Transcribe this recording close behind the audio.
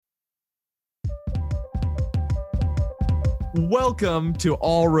Welcome to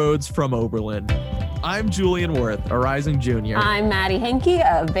All Roads from Oberlin. I'm Julian Worth, a rising junior. I'm Maddie Henke,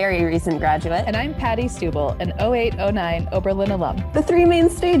 a very recent graduate. And I'm Patty Stubel, an 08-09 Oberlin alum. The three main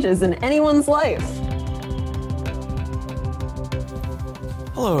stages in anyone's life.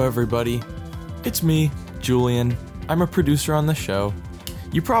 Hello, everybody. It's me, Julian. I'm a producer on the show.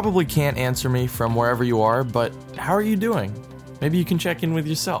 You probably can't answer me from wherever you are, but how are you doing? Maybe you can check in with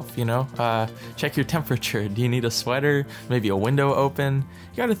yourself, check your temperature. Do you need a sweater? Maybe a window open?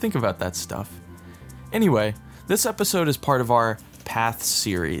 You gotta think about that stuff. Anyway, this episode is part of our Paths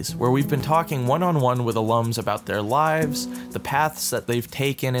series, where we've been talking one-on-one with alums about their lives, the paths that they've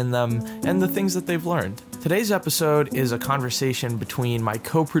taken in them, and the things that they've learned. Today's episode is a conversation between my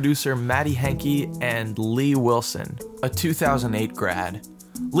co-producer Maddie Henke and Lee Wilson, a 2008 grad.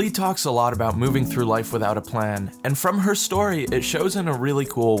 Lee talks a lot about moving through life without a plan, and from her story, it shows in a really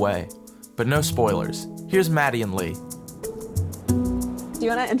cool way. But no spoilers. Here's Maddie and Lee. Do you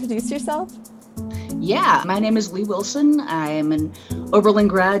want to introduce yourself? Yeah, my name is Lee Wilson. I'm an Oberlin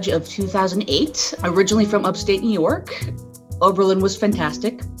grad of 2008, originally from upstate New York. Oberlin was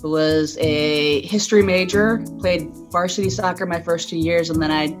fantastic. I was a history major, played varsity soccer my first 2 years, and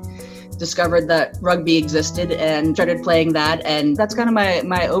then I discovered that rugby existed and started playing that, and that's kind of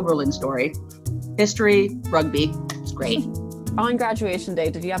my Oberlin story. History, rugby, it's great. On graduation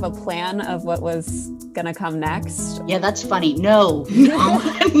day, did you have a plan of what was gonna come next? Yeah, that's funny. No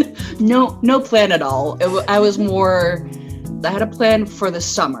plan at all. I had a plan for the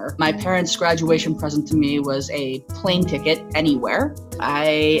summer. My parents' graduation present to me was a plane ticket anywhere.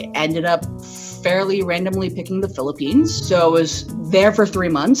 I ended up fairly randomly picking the Philippines. So I was there for 3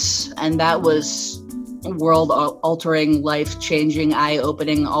 months, and that was world-altering, life-changing,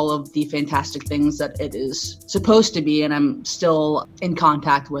 eye-opening, all of the fantastic things that it is supposed to be. And I'm still in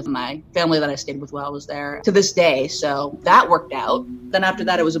contact with my family that I stayed with while I was there to this day. So that worked out. Then after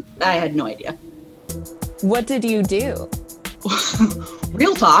that, I had no idea. What did you do?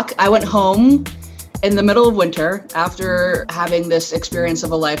 Real talk, I went home in the middle of winter after having this experience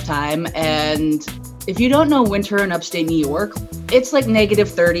of a lifetime. And if you don't know winter in upstate New York, it's like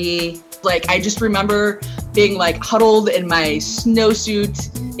 -30. Like, I just remember being like huddled in my snowsuit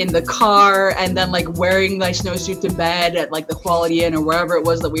in the car, and then like wearing my snowsuit to bed at like the Quality Inn or wherever it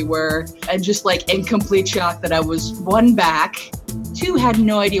was that we were, and just like in complete shock that I was, 1, back, 2, had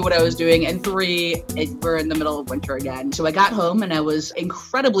no idea what I was doing, and 3, we're in the middle of winter again. So I got home and I was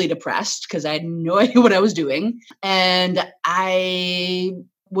incredibly depressed because I had no idea what I was doing. And I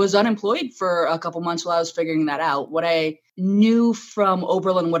was unemployed for a couple months while I was figuring that out. What I knew from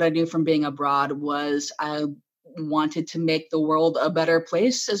Oberlin, what I knew from being abroad, was I wanted to make the world a better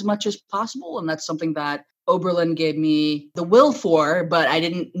place as much as possible. And that's something that Oberlin gave me the will for, but I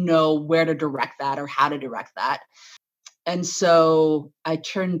didn't know where to direct that or how to direct that. And so I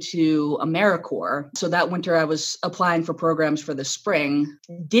turned to AmeriCorps. So that winter I was applying for programs for the spring,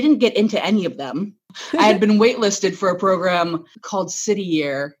 didn't get into any of them. I had been waitlisted for a program called City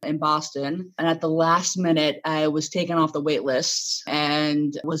Year in Boston. And at the last minute, I was taken off the wait lists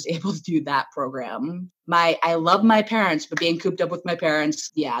and was able to do that program. I love my parents, but being cooped up with my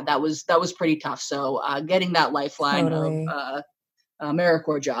parents, yeah, that was pretty tough. So getting that lifeline of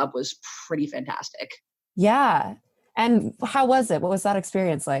AmeriCorps job was pretty fantastic. Yeah. And how was it? What was that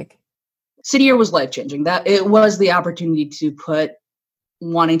experience like? City Year was life-changing. That it was the opportunity to put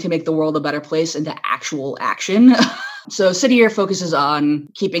wanting to make the world a better place into actual action. So City Year focuses on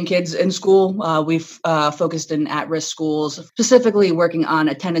keeping kids in school. We've focused in at-risk schools, specifically working on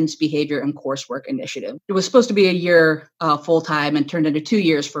attendance, behavior, and coursework initiative. It was supposed to be a year full-time and turned into 2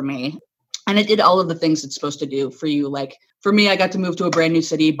 years for me. And it did all of the things it's supposed to do for you. Like, for me, I got to move to a brand new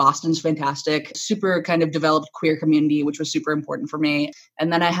city. Boston's fantastic, super kind of developed queer community, which was super important for me.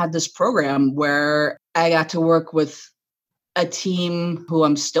 And then I had this program where I got to work with a team who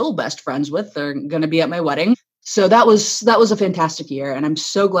I'm still best friends with. They're going to be at my wedding. So that was a fantastic year. And I'm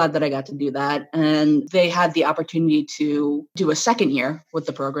so glad that I got to do that. And they had the opportunity to do a second year with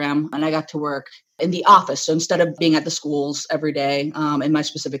the program. And I got to work in the office. So instead of being at the schools every day in my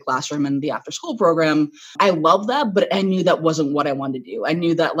specific classroom and the after school program, I love that. But I knew that wasn't what I wanted to do. I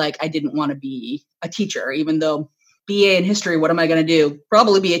knew that I didn't want to be a teacher, even though BA in history, what am I going to do?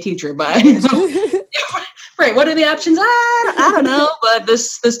 Probably be a teacher, but right. What are the options? I don't know, but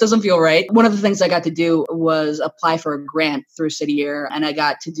this doesn't feel right. One of the things I got to do was apply for a grant through City Year, and I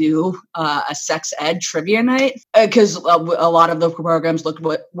got to do a sex ed trivia night because a lot of the programs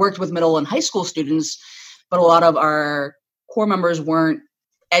worked with middle and high school students, but a lot of our core members weren't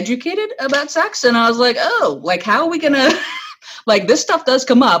educated about sex. And I was like, how are we going to, this stuff does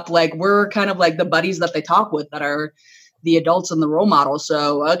come up. We're kind of like the buddies that they talk with that are the adults and the role models.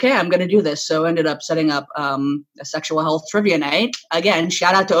 So, okay, I'm going to do this. So I ended up setting up a sexual health trivia night. Again,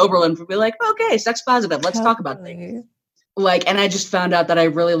 shout out to Oberlin for being like, okay, sex positive. Let's talk about things. And I just found out that I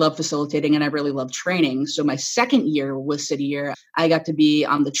really love facilitating and I really love training. So my second year was City Year. I got to be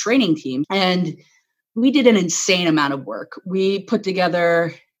on the training team and we did an insane amount of work. We put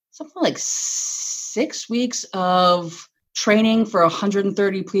together something like 6 weeks of training for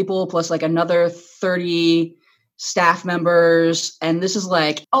 130 people plus like another 30 staff members. And this is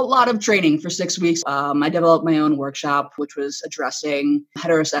like a lot of training for 6 weeks. I developed my own workshop, which was addressing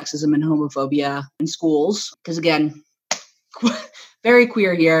heterosexism and homophobia in schools. Because again, very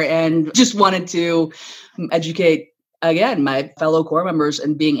queer here and just wanted to educate, again, my fellow core members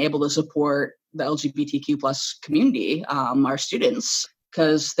and being able to support the LGBTQ plus community, our students,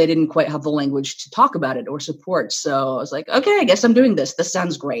 because they didn't quite have the language to talk about it or support. So I was like, okay, I guess I'm doing this. This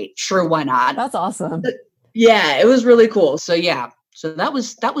sounds great. Sure, why not? That's awesome. Yeah, it was really cool. So yeah, so that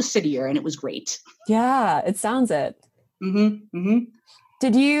was City Year and it was great. Yeah, it sounds it. Mm-hmm, mm-hmm.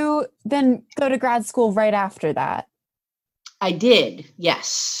 Did you then go to grad school right after that? I did,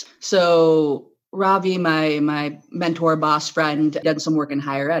 yes. So Ravi, my mentor, boss, friend, did some work in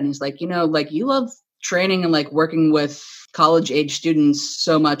higher ed. And he's like, you love training and like working with college age students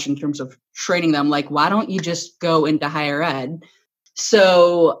so much in terms of training them. Like, why don't you just go into higher ed?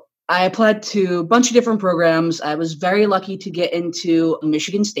 So I applied to a bunch of different programs. I was very lucky to get into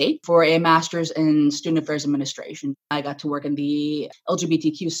Michigan State for a master's in student affairs administration. I got to work in the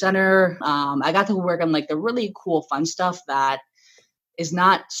LGBTQ center. I got to work on like the really cool, fun stuff that is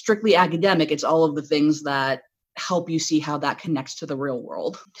not strictly academic. It's all of the things that help you see how that connects to the real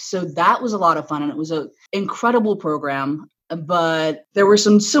world. So that was a lot of fun. And it was an incredible program. But there were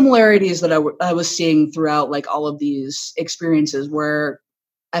some similarities that I was seeing throughout like all of these experiences where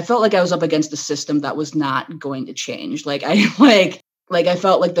I felt like I was up against a system that was not going to change. I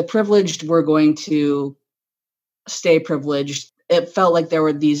felt like the privileged were going to stay privileged. It felt like there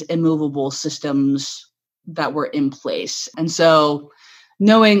were these immovable systems that were in place. And so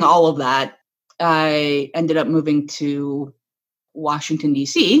knowing all of that, I ended up moving to Washington,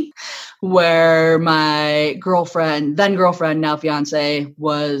 D.C., where my then girlfriend, now fiance,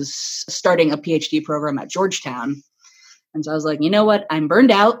 was starting a PhD program at Georgetown. And so I was like, you know what? I'm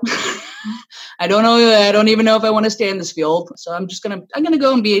burned out. I don't even know if I want to stay in this field. So I'm going to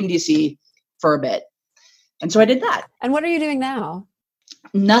go and be in DC for a bit. And so I did that. And what are you doing now?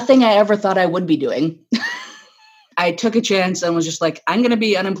 Nothing I ever thought I would be doing. I took a chance and was just like, I'm going to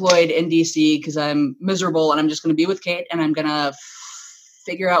be unemployed in DC because I'm miserable and I'm just going to be with Kate and I'm going to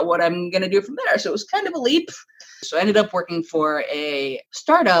figure out what I'm going to do from there. So it was kind of a leap. So I ended up working for a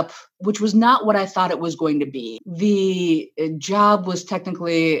startup, which was not what I thought it was going to be. The job was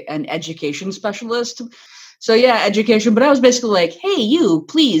technically an education specialist. So yeah, education. But I was basically like, hey, you,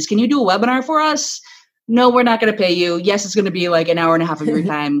 please, can you do a webinar for us? No, we're not going to pay you. Yes, it's going to be like an hour and a half of your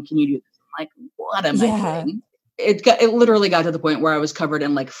time. Can you do this? I'm like, what am I doing? It literally got to the point where I was covered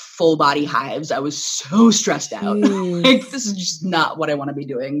in like full body hives. I was so stressed out. Like, this is just not what I want to be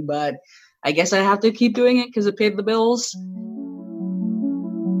doing, but I guess I have to keep doing it because it paid the bills.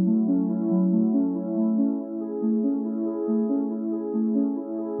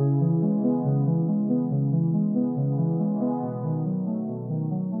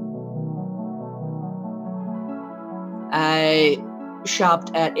 I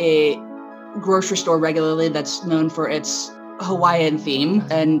shopped at a grocery store regularly that's known for its Hawaiian theme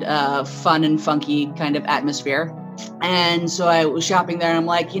and fun and funky kind of atmosphere. And so I was shopping there and I'm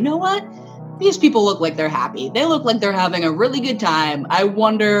like, you know what? These people look like they're happy. They look like they're having a really good time. I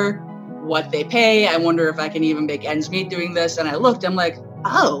wonder what they pay. I wonder if I can even make ends meet doing this. And I looked, I'm like,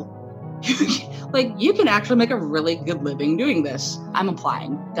 oh, like you can actually make a really good living doing this. I'm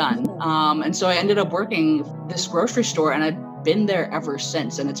applying, done. And so I ended up working this grocery store and I've been there ever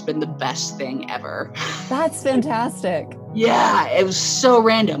since. And it's been the best thing ever. That's fantastic. Yeah, it was so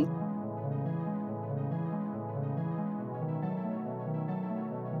random.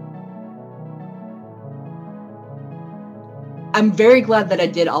 I'm very glad that I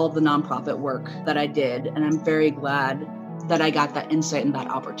did all of the nonprofit work that I did. And I'm very glad that I got that insight and that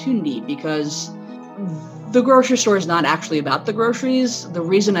opportunity because the grocery store is not actually about the groceries. The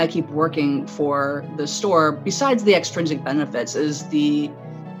reason I keep working for the store, besides the extrinsic benefits, is the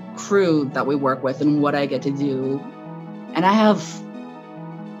crew that we work with and what I get to do. And I have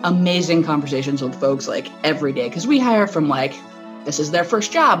amazing conversations with folks like every day because we hire from like, this is their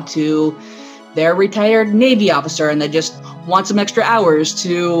first job to their retired Navy officer and they just want some extra hours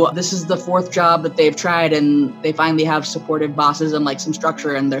to this is the fourth job that they've tried and they finally have supportive bosses and like some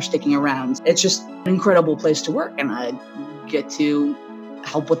structure and they're sticking around. It's just an incredible place to work, and I get to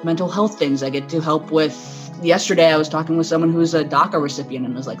help with mental health things. I get to help with, yesterday I was talking with someone who's a DACA recipient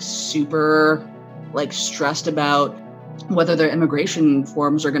and was like super like stressed about whether their immigration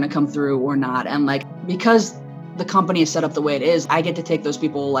forms are going to come through or not. And like, because the company is set up the way it is, I get to take those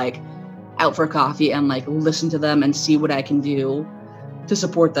people like out for coffee and like listen to them and see what I can do to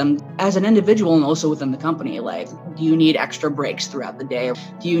support them as an individual and also within the company. Like, do you need extra breaks throughout the day?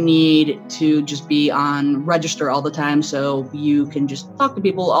 Do you need to just be on register all the time so you can just talk to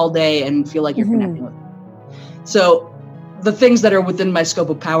people all day and feel like you're connecting with them? So the things that are within my scope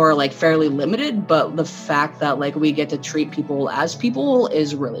of power are like fairly limited, but the fact that like we get to treat people as people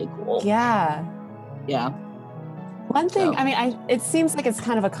is really cool. Yeah. Yeah. One thing, I mean, it seems like it's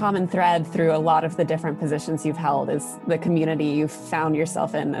kind of a common thread through a lot of the different positions you've held is the community you've found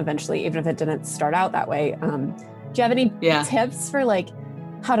yourself in eventually, even if it didn't start out that way. Do you have any tips for like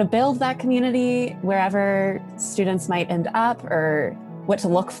how to build that community wherever students might end up, or what to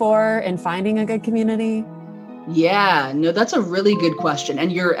look for in finding a good community? Yeah, no, that's a really good question.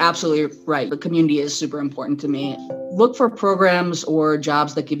 And you're absolutely right. The community is super important to me. Look for programs or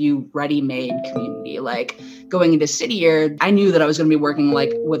jobs that give you ready-made community. Like going into City Year, I knew that I was going to be working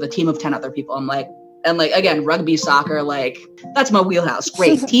like with a team of 10 other people. I'm like, and like, again, rugby, soccer, like that's my wheelhouse.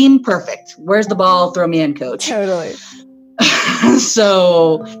 Great. Team, perfect. Where's the ball? Throw me in, coach. Totally.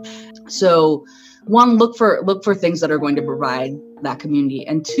 So one, look for things that are going to provide that community.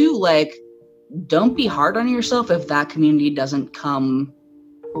 And two, like, don't be hard on yourself if that community doesn't come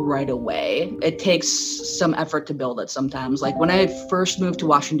right away. It takes some effort to build it sometimes. Like when I first moved to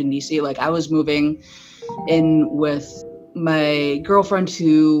Washington, D.C., like I was moving in with my girlfriend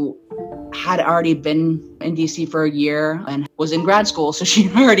who had already been in D.C. for a year and was in grad school. So she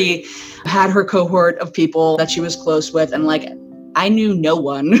already had her cohort of people that she was close with. And like, I knew no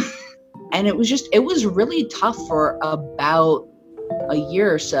one. And it was really tough for about a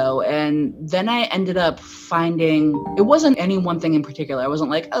year or so. And then I ended up finding, it wasn't any one thing in particular. I wasn't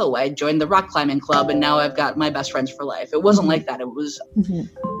like, oh, I joined the rock climbing club and now I've got my best friends for life. It wasn't like that. It was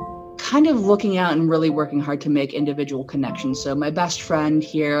kind of looking out and really working hard to make individual connections. So my best friend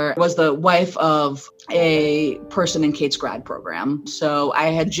here was the wife of a person in Kate's grad program. So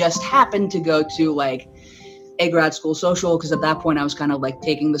I had just happened to go to like a grad school social, because at that point I was kind of like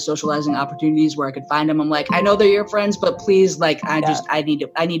taking the socializing opportunities where I could find them. I'm like, I know they're your friends, but please, like, I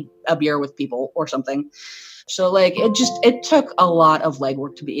need a beer with people or something. So like, it took a lot of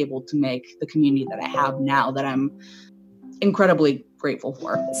legwork to be able to make the community that I have now that I'm incredibly grateful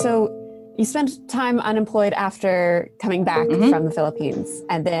for. So you spent time unemployed after coming back from the Philippines.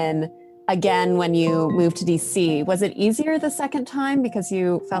 And then again, when you moved to DC, was it easier the second time because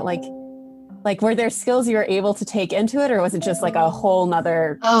you felt like were there skills you were able to take into it, or was it just like a whole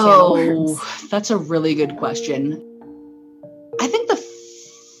nother can of worms? That's a really good question. I think the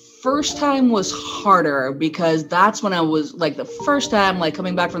first time was harder because that's when I was like the first time like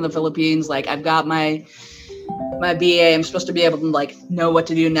coming back from the Philippines, like I've got my BA, I'm supposed to be able to like know what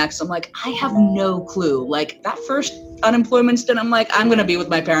to do next. I'm like, I have no clue. Like that first unemployment stint, I'm like, I'm going to be with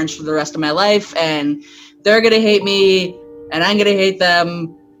my parents for the rest of my life and they're going to hate me and I'm going to hate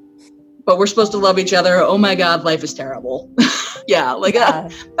them. But we're supposed to love each other. Oh my God, life is terrible. That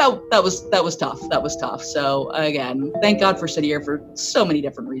was tough. That was tough. So again, thank God for City Year for so many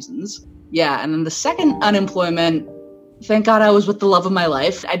different reasons. Yeah. And then the second unemployment, thank God I was with the love of my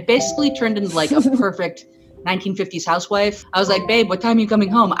life. I basically turned into like a perfect 1950s housewife. I was like, babe, what time are you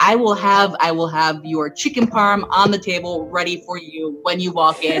coming home? I will have your chicken parm on the table ready for you when you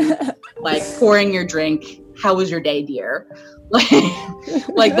walk in, like pouring your drink. How was your day, dear? Like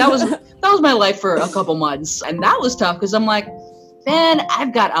that was my life for a couple months. And that was tough because I'm like, man,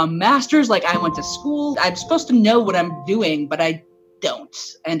 I've got a master's. Like I went to school. I'm supposed to know what I'm doing, but I don't.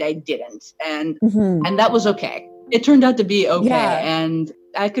 And I didn't. And that was okay. It turned out to be okay. Yeah. And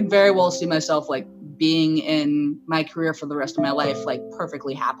I could very well see myself like being in my career for the rest of my life, like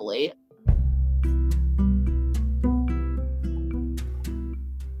perfectly happily.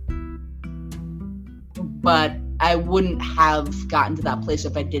 But I wouldn't have gotten to that place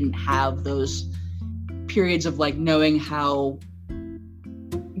if I didn't have those periods of like knowing how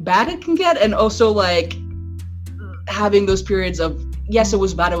bad it can get, and also like having those periods of, yes, it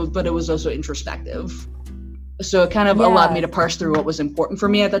was bad, but it was also introspective. So it kind of allowed me to parse through what was important for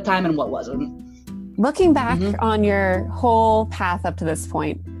me at that time and what wasn't. Looking back on your whole path up to this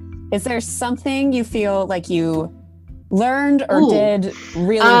point, is there something you feel like you learned or did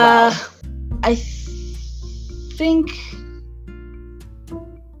really well? I think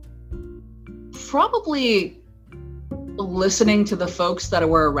probably listening to the folks that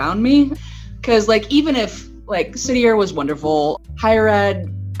were around me. Because like, even if like City Year was wonderful, higher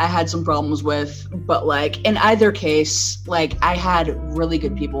ed, I had some problems with, but like in either case, like I had really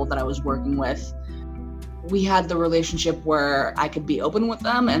good people that I was working with. We had the relationship where I could be open with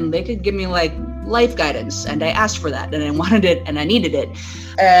them and they could give me like life guidance, and I asked for that and I wanted it and I needed it.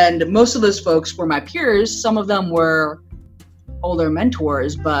 And most of those folks were my peers. Some of them were older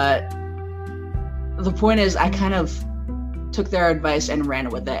mentors, but the point is I kind of took their advice and ran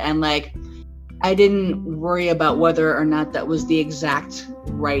with it. And like, I didn't worry about whether or not that was the exact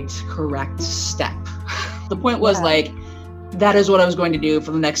right, correct step. The point was like, that is what I was going to do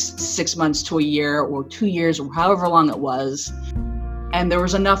for the next 6 months to a year or 2 years or however long it was. And there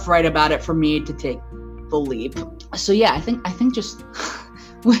was enough right about it for me to take the leap. So yeah, I think just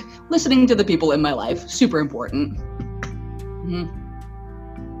listening to the people in my life, super important. Mm-hmm.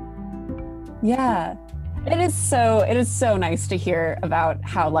 Yeah. It is so nice to hear about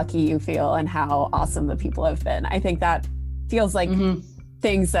how lucky you feel and how awesome the people have been. I think that feels like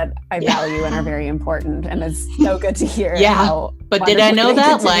things that I value and are very important, and it's so good to hear. But did I know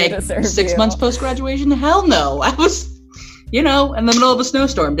that like 6 months post-graduation? Hell no. I was, in the middle of a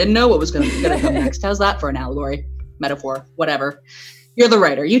snowstorm, didn't know what was going to come next. How's that for an allegory, metaphor, whatever? You're the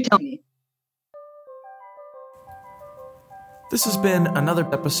writer, you tell me. This has been another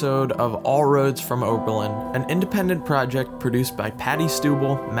episode of All Roads from Oberlin, an independent project produced by Patty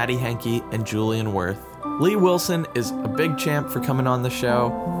Stubel, Maddie Henke, and Julian Worth. Lee Wilson is a big champ for coming on the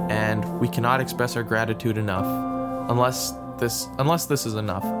show, and we cannot express our gratitude enough. Unless this is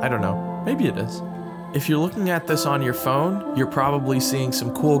enough. I don't know. Maybe it is. If you're looking at this on your phone, you're probably seeing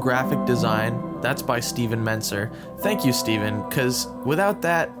some cool graphic design. That's by Steven Menser. Thank you, Steven, because without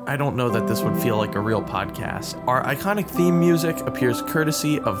that, I don't know that this would feel like a real podcast. Our iconic theme music appears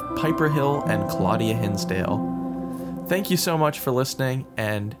courtesy of Piper Hill and Claudia Hinsdale. Thank you so much for listening,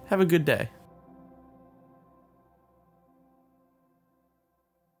 and have a good day.